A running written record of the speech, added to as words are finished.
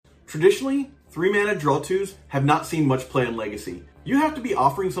Traditionally, 3-mana draw 2s have not seen much play in Legacy. You have to be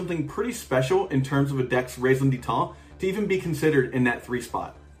offering something pretty special in terms of a deck's raison d'etat to even be considered in that 3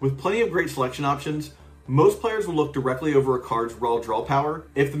 spot. With plenty of great selection options, most players will look directly over a card's raw draw power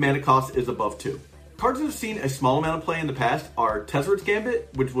if the mana cost is above 2. Cards that have seen a small amount of play in the past are Tezzeret's Gambit,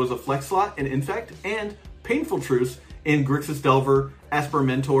 which was a flex slot in Infect, and Painful Truce in Grixis Delver, Asper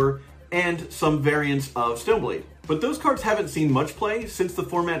Mentor, and some variants of Stoneblade. But those cards haven't seen much play since the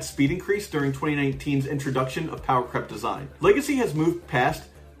format's speed increase during 2019's introduction of Power Creep design. Legacy has moved past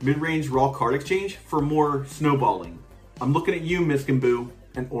mid-range raw card exchange for more snowballing. I'm looking at you, Miskenboo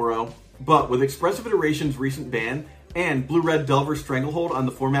and Oro. But with Expressive Iteration's recent ban and Blue-Red Delver Stranglehold on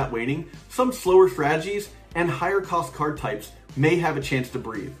the format waning, some slower strategies and higher cost card types may have a chance to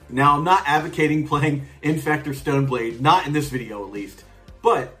breathe. Now, I'm not advocating playing Infect or Stoneblade, not in this video at least,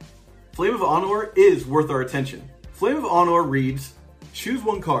 but Flame of Honor is worth our attention. Flame of Honor reads, choose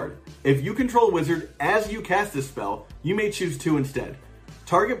 1 card. If you control a wizard as you cast this spell, you may choose 2 instead.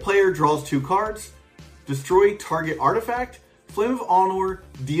 Target player draws 2 cards. Destroy target artifact. Flame of Honor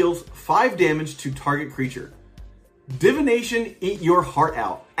deals 5 damage to target creature. Divination, eat your heart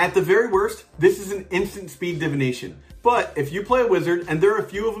out. At the very worst, this is an instant speed divination. But if you play a wizard, and there are a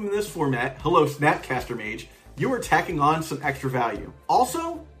few of them in this format, hello Snapcaster Mage, you are tacking on some extra value.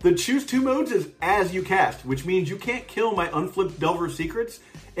 Also, the choose 2 modes is as you cast, which means you can't kill my unflipped Delver of Secrets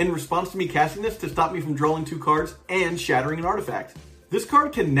in response to me casting this to stop me from drawing 2 cards and shattering an artifact. This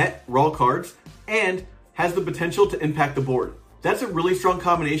card can net raw cards and has the potential to impact the board. That's a really strong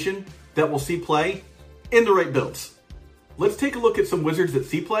combination that will see play in the right builds. Let's take a look at some wizards that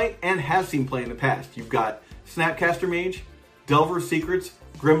see play and have seen play in the past. You've got Snapcaster Mage, Delver of Secrets,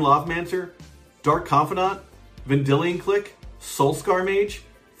 Grim Lovemancer, Dark Confidant, Vendilion Click, Soulscar Mage,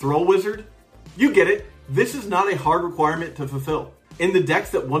 Throll Wizard. You get it. This is not a hard requirement to fulfill. In the decks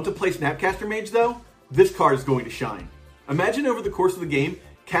that want to play Snapcaster Mage though, this card is going to shine. Imagine over the course of the game,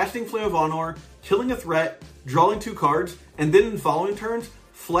 casting Flame of Honor, killing a threat, drawing 2 cards, and then in following turns,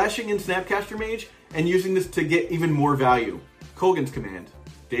 flashing in Snapcaster Mage and using this to get even more value. Kolaghan's Command,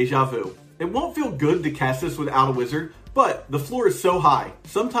 Deja Vu. It won't feel good to cast this without a wizard, but the floor is so high.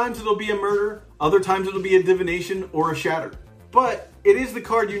 Sometimes it'll be a murder, other times it'll be a divination or a shatter. But it is the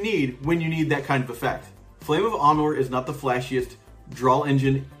card you need when you need that kind of effect. Flame of Honor is not the flashiest draw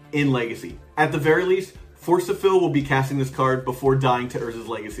engine in Legacy. At the very least, Force to Fill will be casting this card before dying to Urza's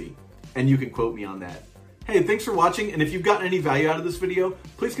Legacy. And you can quote me on that. Hey, thanks for watching, and if you've gotten any value out of this video,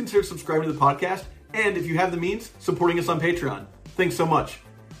 please consider subscribing to the podcast, and if you have the means, supporting us on Patreon. Thanks so much.